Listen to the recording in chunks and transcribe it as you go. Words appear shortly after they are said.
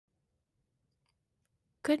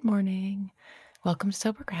Good morning. Welcome to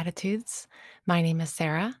Sober Gratitudes. My name is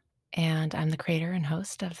Sarah, and I'm the creator and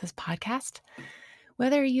host of this podcast.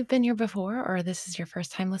 Whether you've been here before or this is your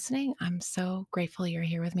first time listening, I'm so grateful you're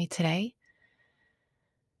here with me today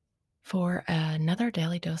for another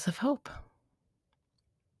daily dose of hope.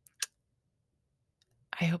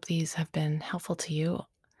 I hope these have been helpful to you.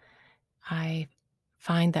 I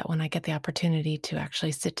find that when I get the opportunity to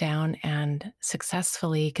actually sit down and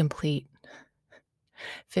successfully complete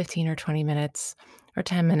 15 or 20 minutes or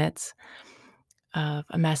 10 minutes of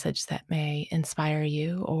a message that may inspire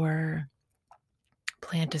you or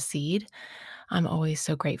plant a seed, I'm always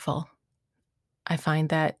so grateful. I find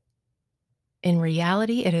that in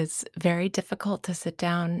reality, it is very difficult to sit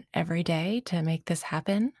down every day to make this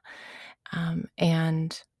happen.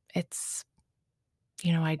 And it's,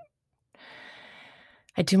 you know, I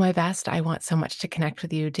do my best. I want so much to connect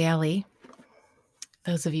with you daily.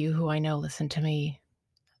 Those of you who I know listen to me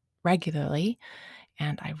regularly,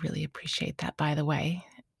 and I really appreciate that, by the way,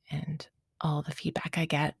 and all the feedback I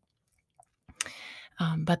get.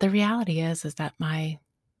 But the reality is that my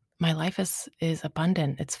life is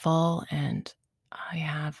abundant. It's full, and I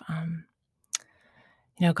have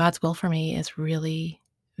God's will for me is really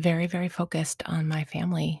very, very focused on my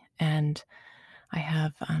family. And I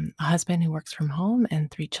have a husband who works from home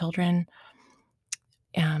and three children,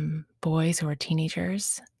 boys who are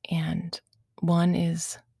teenagers, and one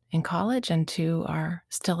is in college and two are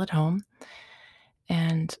still at home.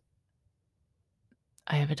 And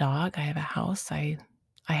I have a dog. I have a house.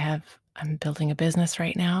 I'm building a business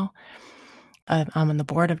right now. I'm on the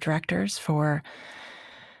board of directors for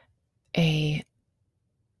a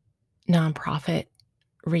nonprofit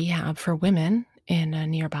rehab for women in a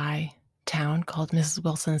nearby town called Mrs.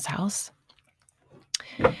 Wilson's House.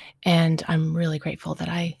 And I'm really grateful that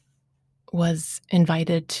I was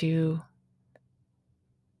invited to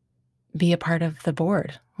be a part of the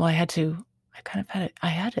board. Well, I had to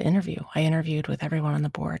interview. I interviewed with everyone on the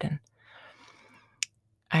board, and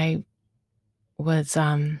I was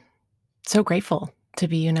so grateful to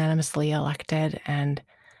be unanimously elected, and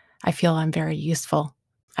I feel I'm very useful.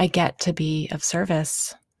 I get to be of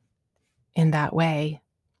service in that way.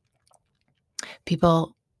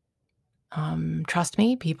 People trust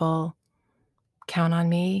me. People count on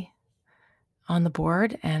me on the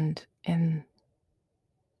board, and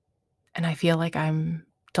I feel like I'm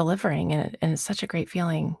delivering, and it's such a great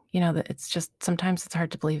feeling, that it's just sometimes it's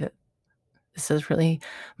hard to believe that this is really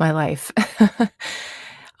my life.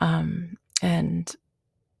 And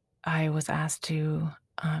I was asked to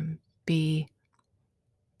be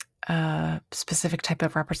a specific type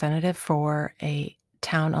of representative for a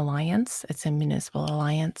town alliance. It's a municipal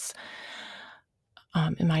alliance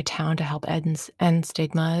in my town to help end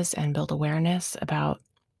stigmas and build awareness about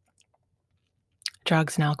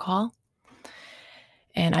drugs and alcohol.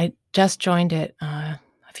 And I just joined it a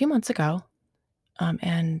few months ago,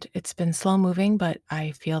 and it's been slow moving, but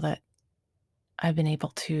I feel that I've been able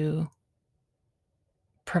to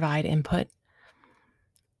provide input,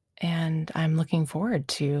 and I'm looking forward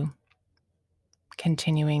to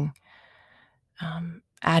continuing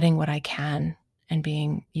adding what I can and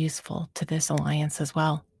being useful to this alliance as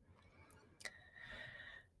well.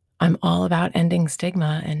 I'm all about ending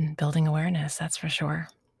stigma and building awareness, that's for sure.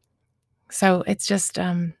 So it's just,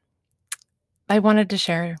 I wanted to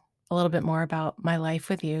share a little bit more about my life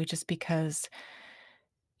with you just because,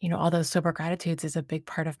 although sober gratitudes is a big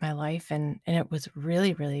part of my life, and it was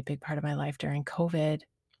really, really a big part of my life during COVID.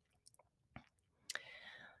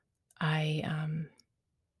 I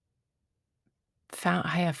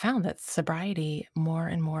have found that sobriety more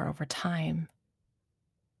and more over time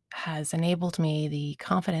has enabled me the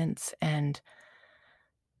confidence and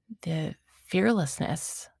the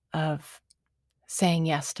fearlessness of saying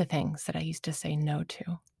yes to things that I used to say no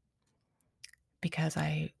to because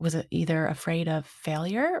I was either afraid of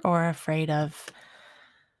failure or afraid of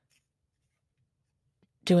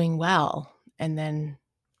doing well and then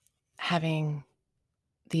having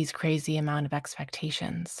these crazy amount of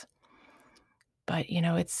expectations. But,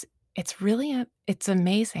 it's really it's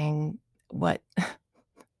amazing what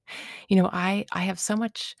I have so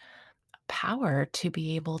much power to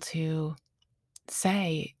be able to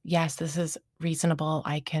say, yes, this is reasonable.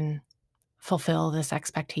 I can fulfill this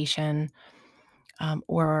expectation.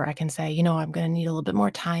 Or I can say, I'm going to need a little bit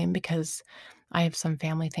more time because I have some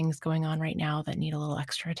family things going on right now that need a little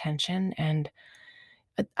extra attention. And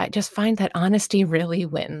I just find that honesty really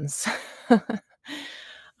wins.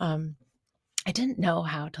 um, I didn't know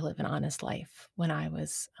how to live an honest life when I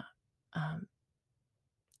was,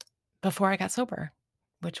 before I got sober,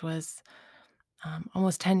 which was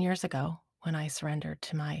almost 10 years ago. when I surrendered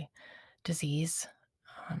to my disease,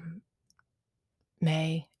 um,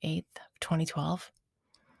 May 8th, 2012.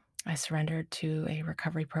 I surrendered to a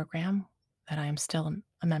recovery program that I am still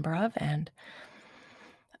a member of, and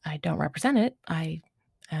I don't represent it. I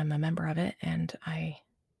am a member of it, and I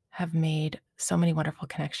have made so many wonderful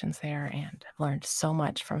connections there and have learned so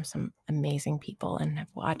much from some amazing people and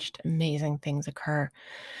have watched amazing things occur.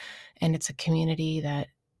 And it's a community that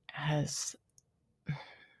has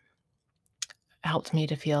helped me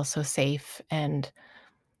to feel so safe and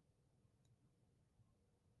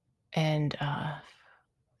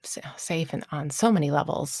safe and on so many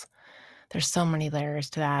levels. There's so many layers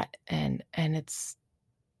to that, and it's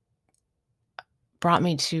brought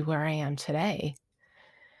me to where I am today,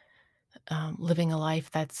 living a life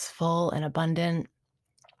that's full and abundant,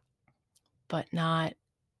 but not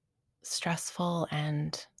stressful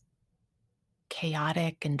and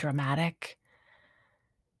chaotic and dramatic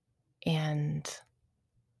and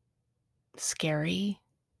scary.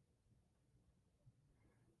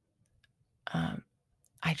 Um,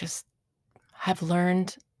 I just have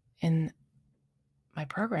learned in my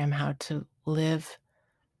program how to live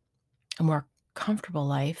a more comfortable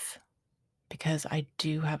life because I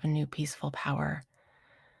do have a new peaceful power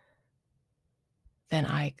that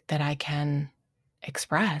I can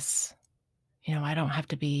express. I don't have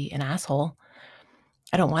to be an asshole.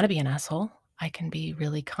 I don't want to be an asshole. I can be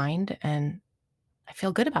really kind, and I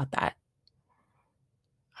feel good about that.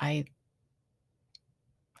 I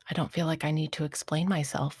I don't feel like I need to explain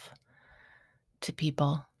myself to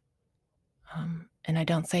people. And I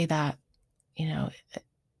don't say that, you know,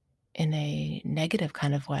 in a negative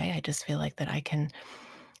kind of way. I just feel like that I can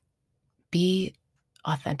be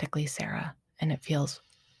authentically Sarah, and it feels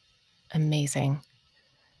amazing.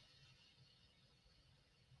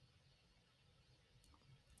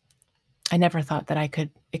 I never thought that I could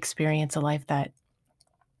experience a life that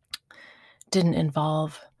didn't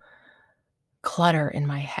involve clutter in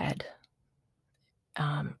my head.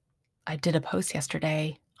 Um, I did a post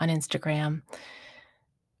yesterday on Instagram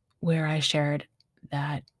where I shared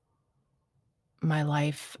that my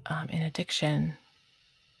life in addiction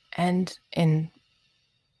and in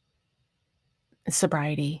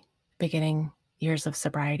sobriety, beginning years of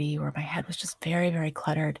sobriety, where my head was just very, very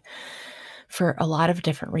cluttered for a lot of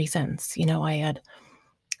different reasons. I had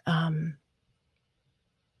um,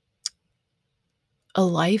 a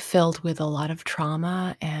life filled with a lot of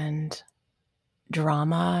trauma and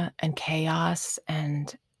drama and chaos,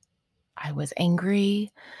 and I was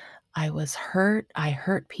angry. I was hurt. I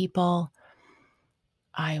hurt people.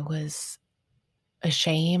 I was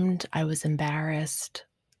ashamed. I was embarrassed.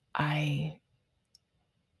 I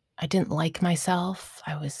I didn't like myself.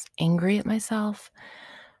 I was angry at myself.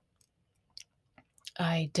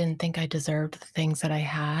 I didn't think I deserved the things that I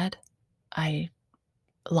had. I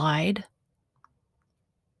lied.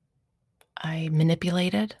 I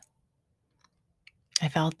manipulated. I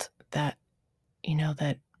felt that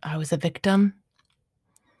I was a victim.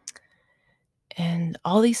 And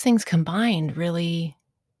all these things combined really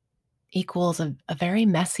equals a very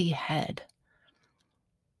messy head.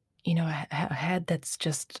 A head that's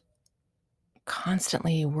just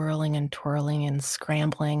constantly whirling and twirling and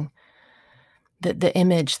scrambling. The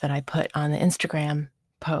image that I put on the Instagram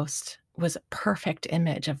post was a perfect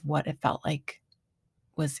image of what it felt like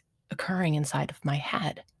was occurring inside of my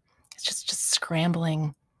head. It's just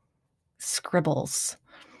scrambling scribbles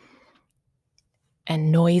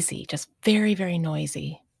and noisy, just very, very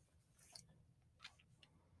noisy.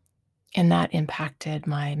 And that impacted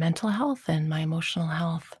my mental health and my emotional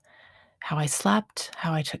health, how I slept,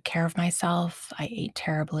 how I took care of myself. I ate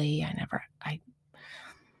terribly. I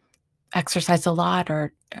exercised a lot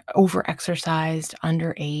or over exercised,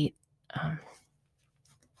 under ate. Um,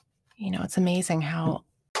 it's amazing how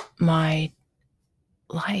my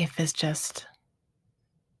life is just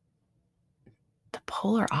the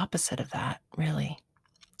polar opposite of that, really.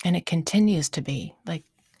 And it continues to be like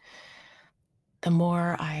the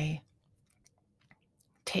more I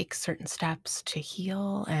take certain steps to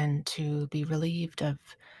heal and to be relieved of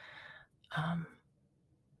um,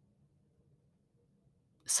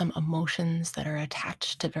 some emotions that are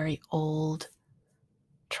attached to very old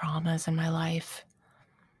traumas in my life,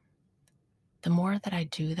 the more that I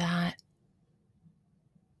do that,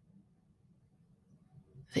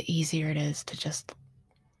 the easier it is to just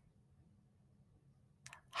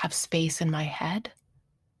have space in my head.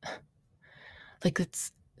 Like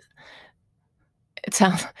it's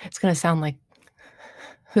going to sound like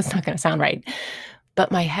it's not going to sound right,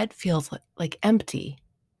 but my head feels like empty,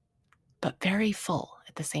 but very full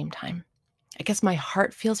at the same time. I guess my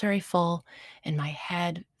heart feels very full and my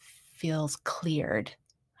head feels cleared.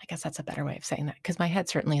 I guess that's a better way of saying that because my head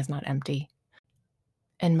certainly is not empty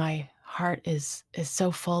and my heart is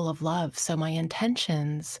so full of love. So my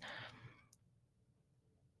intentions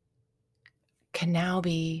can now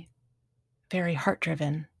be very heart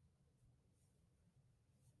driven.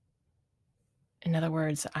 In other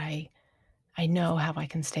words, I know how I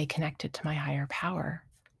can stay connected to my higher power,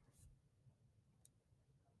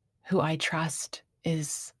 who I trust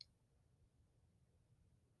is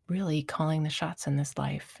really calling the shots in this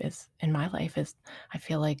life is in my life is I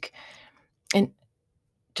feel like and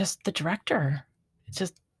just the director. It's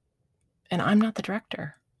just and I'm not the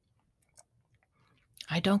director.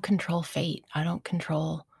 I don't control fate. I don't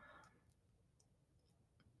control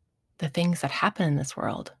the things that happen in this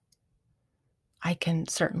world. I can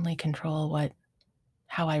certainly control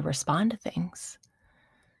how I respond to things.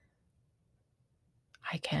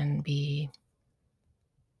 I can be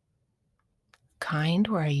kind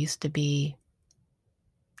where I used to be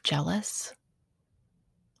jealous.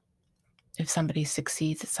 If somebody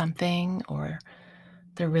succeeds at something or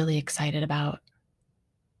they're really excited about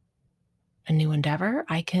a new endeavor,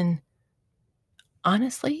 I can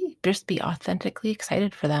honestly just be authentically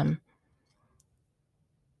excited for them.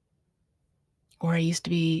 Or I used to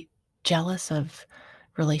be jealous of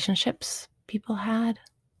relationships people had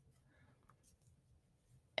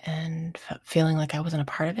and feeling like I wasn't a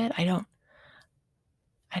part of it. I don't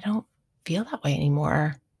feel that way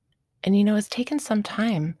anymore. And it's taken some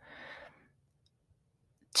time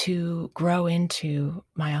to grow into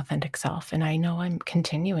my authentic self, and I know I'm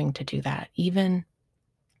continuing to do that even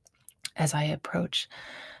as I approach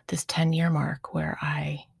this 10-year mark where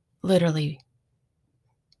I literally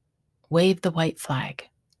waved the white flag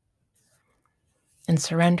and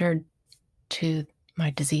surrendered to my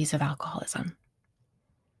disease of alcoholism.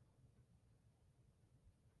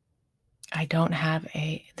 I don't have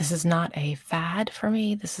this is not a fad for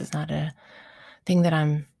me. This is not a thing that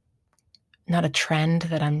I'm not a trend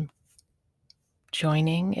that I'm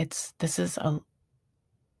joining. This is a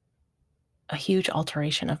huge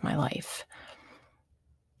alteration of my life,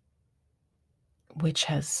 which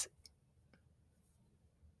has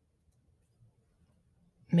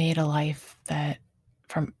made a life that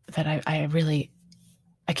I really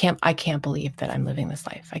I can't believe that I'm living this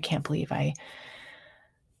life. I can't believe I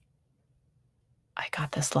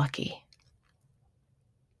got this lucky.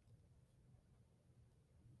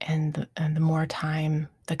 And the more time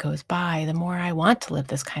that goes by, the more I want to live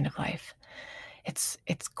this kind of life. It's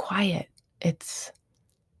quiet. It's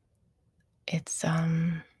it's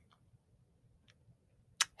not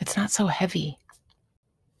so heavy.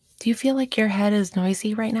 Do you feel like your head is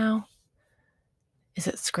noisy right now? Is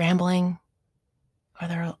it scrambling? Are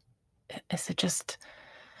there is it just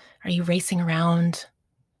are you racing around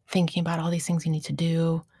thinking about all these things you need to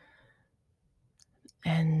do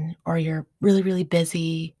and or you're really really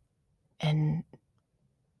busy and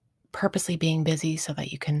purposely being busy so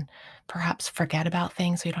that you can perhaps forget about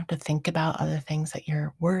things so you don't have to think about other things that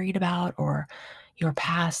you're worried about or your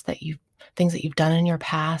past things that you've done in your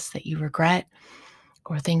past that you regret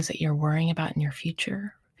or things that you're worrying about in your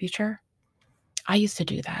future. I used to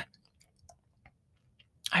do that.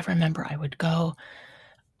 I remember I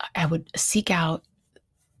would seek out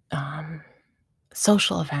um,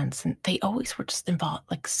 social events, and they always were just involved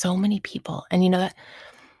like so many people. And that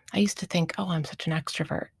I used to think, oh, I'm such an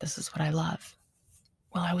extrovert. This is what I love.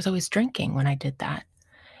 Well, I was always drinking when I did that.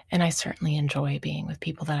 And I certainly enjoy being with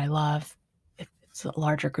people that I love. If it's a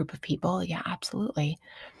larger group of people, yeah, absolutely.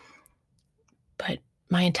 But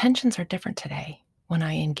my intentions are different today when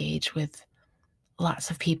I engage with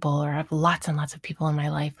lots of people or have lots and lots of people in my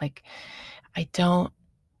life. Like I don't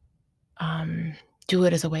um, do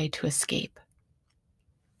it as a way to escape.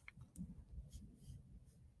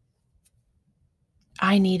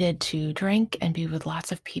 I needed to drink and be with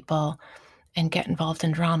lots of people and get involved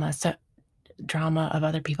in drama. So drama of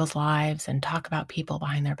other people's lives and talk about people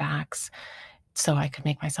behind their backs so I could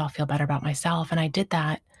make myself feel better about myself. And I did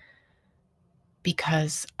that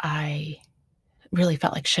because I really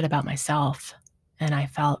felt like shit about myself. And I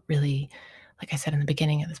felt really, like I said in the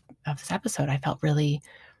beginning of this episode, I felt really,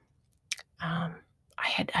 um, I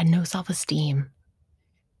had no self esteem.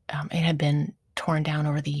 It had been torn down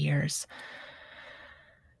over the years.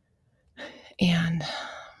 And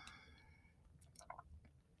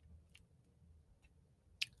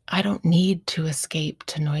I don't need to escape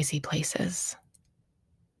to noisy places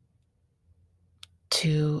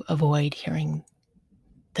to avoid hearing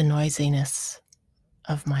the noisiness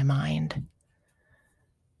of my mind.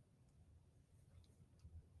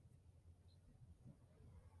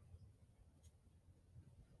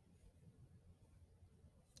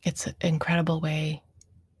 It's an incredible way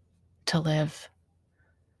to live.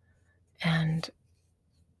 And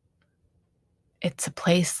it's a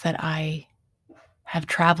place that I have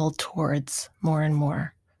traveled towards more and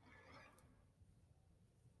more.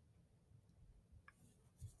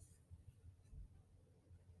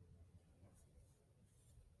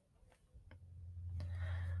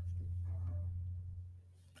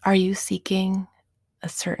 Are you seeking a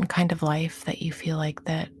certain kind of life that you feel like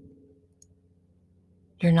that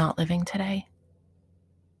you're not living today?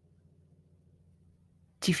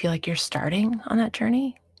 Do you feel like you're starting on that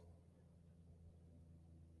journey?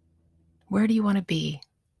 Where do you want to be?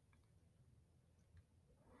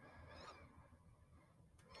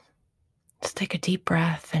 Just take a deep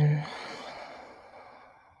breath and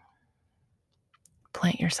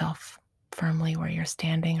plant yourself firmly where you're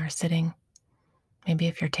standing or sitting. Maybe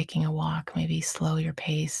if you're taking a walk, maybe slow your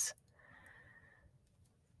pace.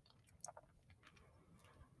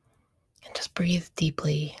 And just breathe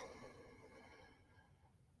deeply.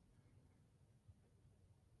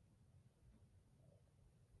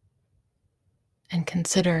 And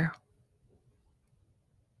consider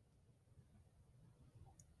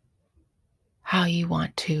how you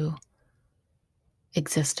want to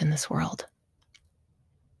exist in this world.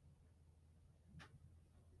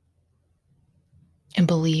 And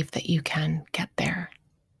believe that you can get there.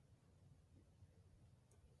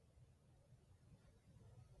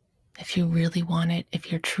 If you really want it, if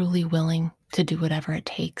you're truly willing to do whatever it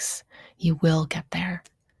takes, you will get there.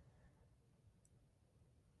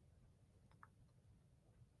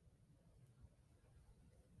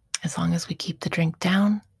 As long as we keep the drink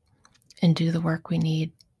down and do the work we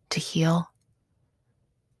need to heal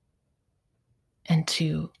and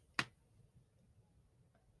to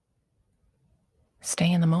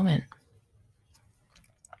stay in the moment,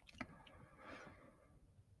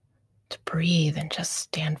 to breathe and just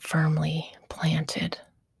stand firmly planted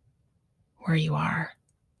where you are.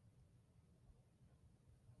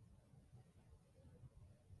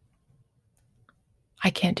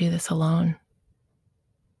 I can't do this alone.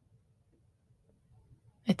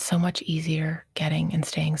 It's so much easier getting and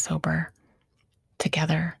staying sober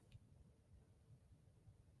together.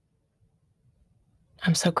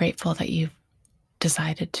 I'm so grateful that you've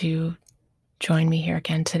decided to join me here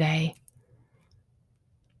again today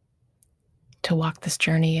to walk this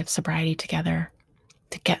journey of sobriety together,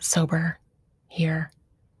 to get sober here.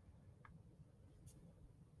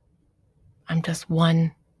 I'm just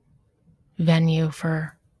one venue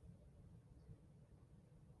for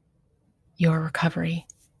your recovery.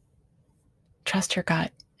 Trust your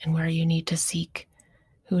gut and where you need to seek.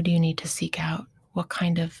 Who do you need to seek out? What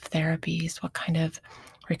kind of therapies, what kind of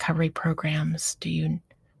recovery programs do you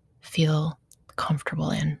feel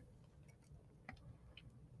comfortable in?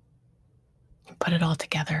 Put it all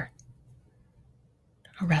together.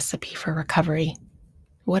 A recipe for recovery.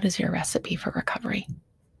 What is your recipe for recovery?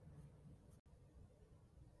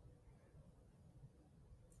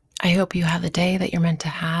 I hope you have the day that you're meant to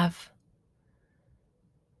have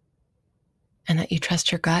and that you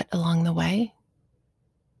trust your gut along the way.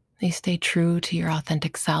 That you stay true to your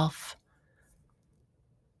authentic self.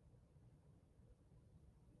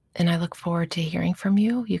 And I look forward to hearing from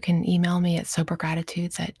you. You can email me at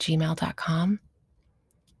sobergratitudes@gmail.com.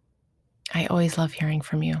 I always love hearing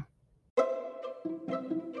from you.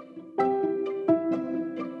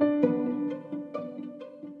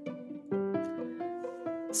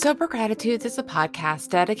 Sober Gratitudes is a podcast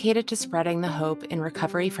dedicated to spreading the hope in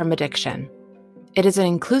recovery from addiction. It is an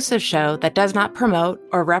inclusive show that does not promote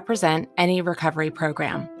or represent any recovery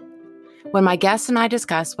program. When my guests and I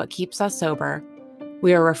discuss what keeps us sober,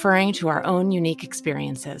 we are referring to our own unique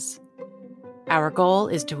experiences. Our goal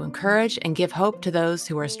is to encourage and give hope to those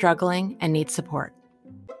who are struggling and need support.